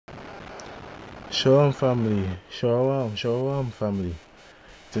Shalom family.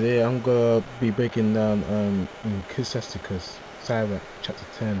 Today I'm gonna be breaking down in Ecclesiasticus, Sirach chapter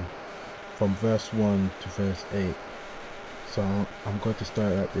 10, from verse 1 to verse 8. So I'm going to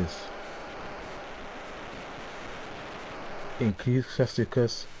start like this. In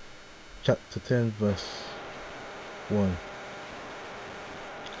Ecclesiasticus chapter 10 verse 1.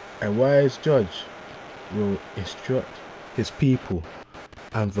 A wise judge will instruct his people,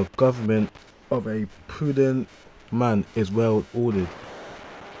 and the government of a prudent man is well ordered.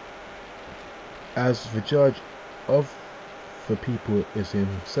 As the judge of the people is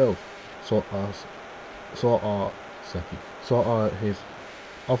himself, so are his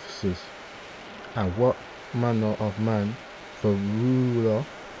officers. And what manner of man the ruler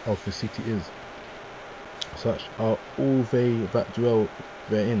of the city is, such are all they that dwell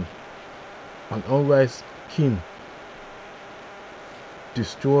therein. An unwise king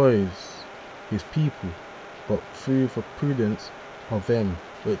destroys his people, but through the prudence of them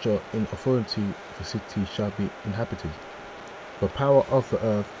which are in authority the city shall be inhabited. The power of the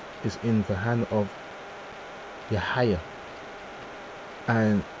earth is in the hand of Yahweh,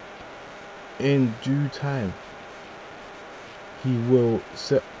 and in due time he will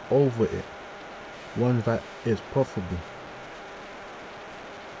set over it one that is profitable.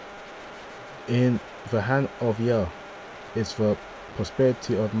 In the hand of Yah is the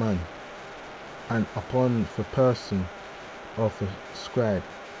prosperity of man, and upon the person of the scribe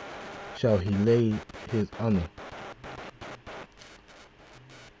shall he lay his honor.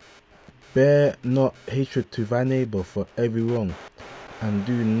 Bear not hatred to thy neighbor for every wrong, and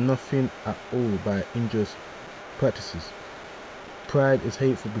do nothing at all by injurious practices. Pride is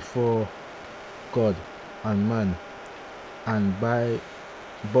hateful before God and man, and by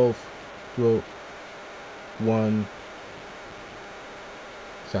both will one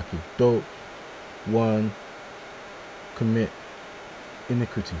commit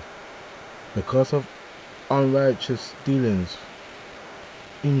iniquity. Because of unrighteous dealings,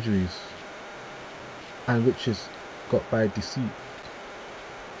 injuries, and riches got by deceit,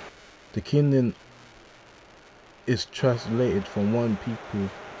 the kingdom is translated from one people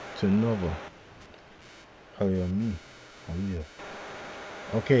to another. Hallelujah.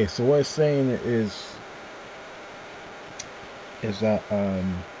 Okay, so what it's saying is that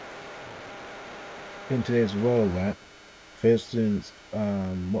in today's world, right? For instance,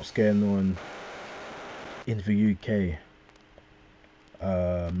 what's going on in the UK,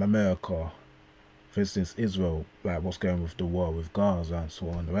 America, for instance, Israel, like what's going on with the war with Gaza and so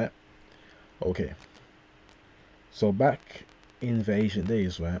on, right? Okay. So back in the ancient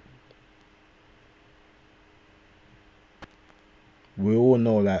days, right? We all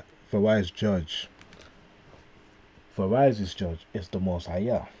know that the wisest judge is the Most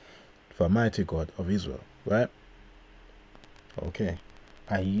High, the mighty God of Israel, right? Okay.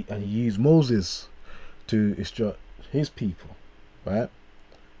 And he used Moses to instruct his people, right?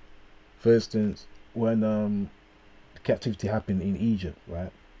 For instance, when captivity happened in Egypt,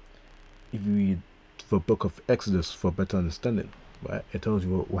 right? If you read the book of Exodus for better understanding, right, it tells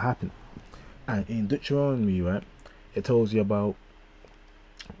you what happened. And in Deuteronomy, right, it tells you about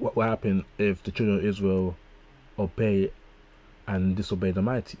what will happen if the children of Israel obey and disobey the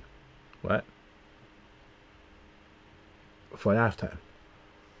mighty, right, for a lifetime.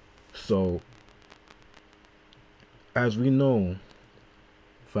 So as we know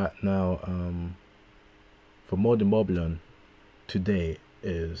that now, for modern Babylon today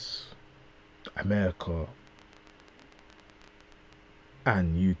is America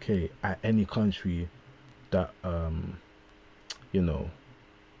and UK, at any country that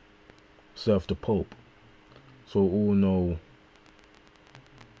serve the Pope. So all know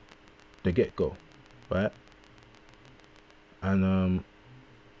the get-go, right? And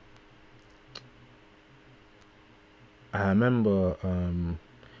I remember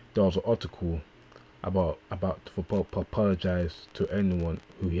there was an article about the Pope apologize to anyone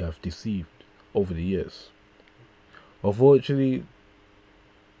who he have deceived over the years. Unfortunately,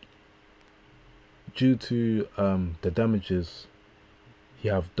 due to the damages he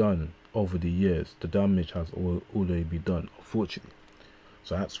have done over the years, the damage has already been done, unfortunately.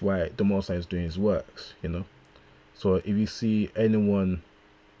 So that's why the Most High is doing his works, So if you see anyone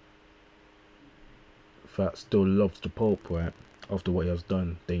that still loves the Pope, right, after what he has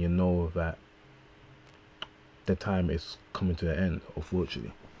done, then you know that the time is coming to the end,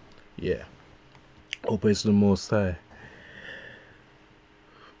 unfortunately. Yeah. All praise to the Most High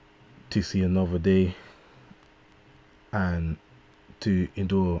to see another day and to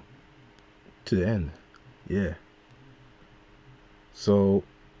endure to the end. Yeah. So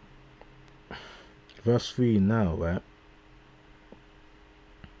verse 3 now, right?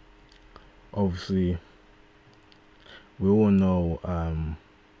 Obviously, we all know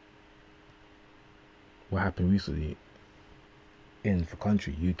what happened recently in the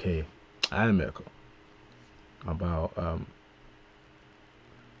country, UK and America, about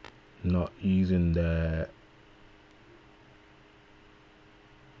not using the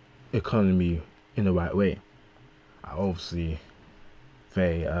economy in the right way. Obviously,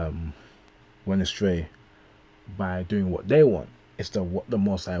 they went astray by doing what they want instead of what the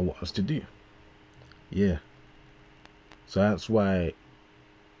Most High wants us to do. Yeah. So that's why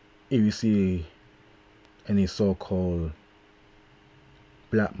if you see any so-called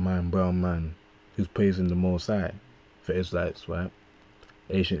black man, brown man who's praising the Most High for Israelites, right?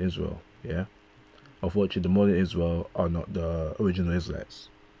 Ancient Israel, yeah. Unfortunately, the modern Israel are not the original Israelites,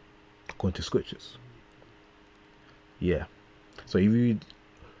 according to scriptures. Yeah. So if you read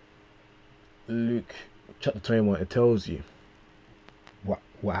Luke chapter 21, it tells you what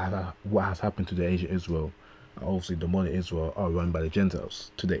has happened to the ancient Israel. Obviously, the modern Israel are run by the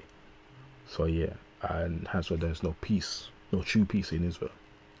Gentiles today. So yeah, and hence why there's no peace, no true peace in Israel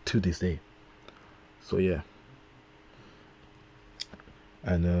to this day. So yeah.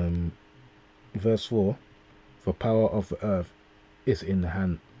 And verse 4, the power of the earth is in the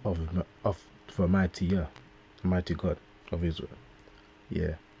hand of the mighty God of Israel.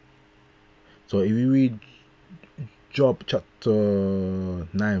 Yeah. So if you read Job chapter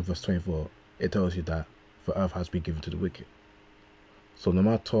 9 verse 24, it tells you that the earth has been given to the wicked. So no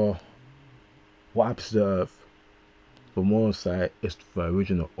matter what happens to the earth, the Most High is the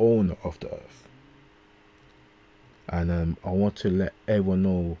original owner of the earth. And I want to let everyone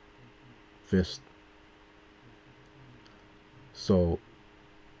know this. So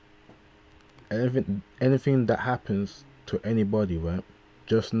anything that happens to anybody, right,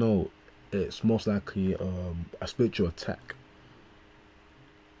 just know it's most likely a spiritual attack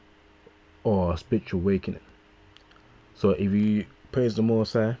or a spiritual awakening. So if you praise the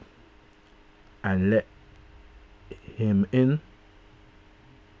Most High and let him in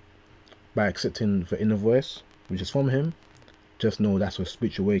by accepting the inner voice, which is from him, just know that's a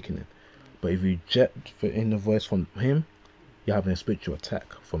spiritual awakening. But if you reject the inner voice from him, you're having a spiritual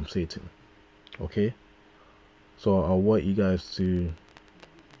attack from Satan. Okay? So I want you guys to,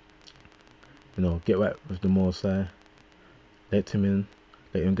 get right with the Most High, let him in,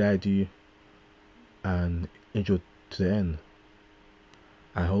 let him guide you, and endure to the end.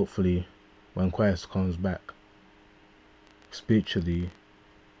 And hopefully, when Christ comes back, spiritually,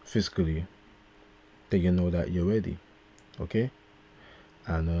 physically, then you know that you're ready. Okay?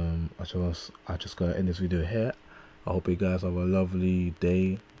 And I just gotta end this video here. I hope you guys have a lovely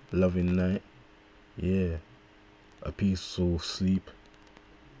day, lovely night. Yeah, a peaceful sleep,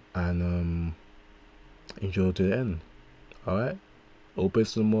 and enjoy to the end. Alright? All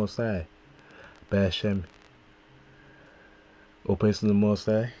praise to the Most High. Bashem. All praise to the Most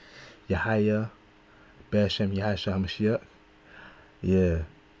High. Yahaya. Bashem Yahashua HaMashiach. Yeah.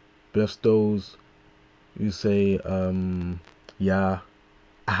 Bless those who say Yah,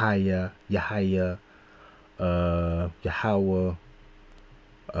 Ahaya, Yahaya, Yahweh,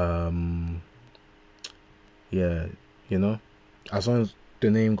 yeah, as long as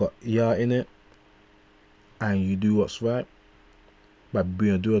the name got Yah in it and you do what's right by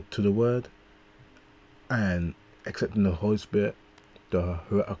being a doer to the word and accepting the Holy Spirit, the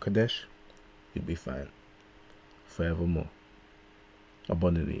Ruach HaKodesh, you'll be fine forevermore,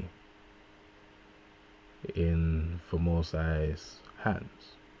 abundantly in the Most High's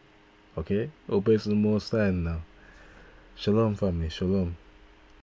hands. Okay? All praise to the Most High now. Shalom, family. Shalom.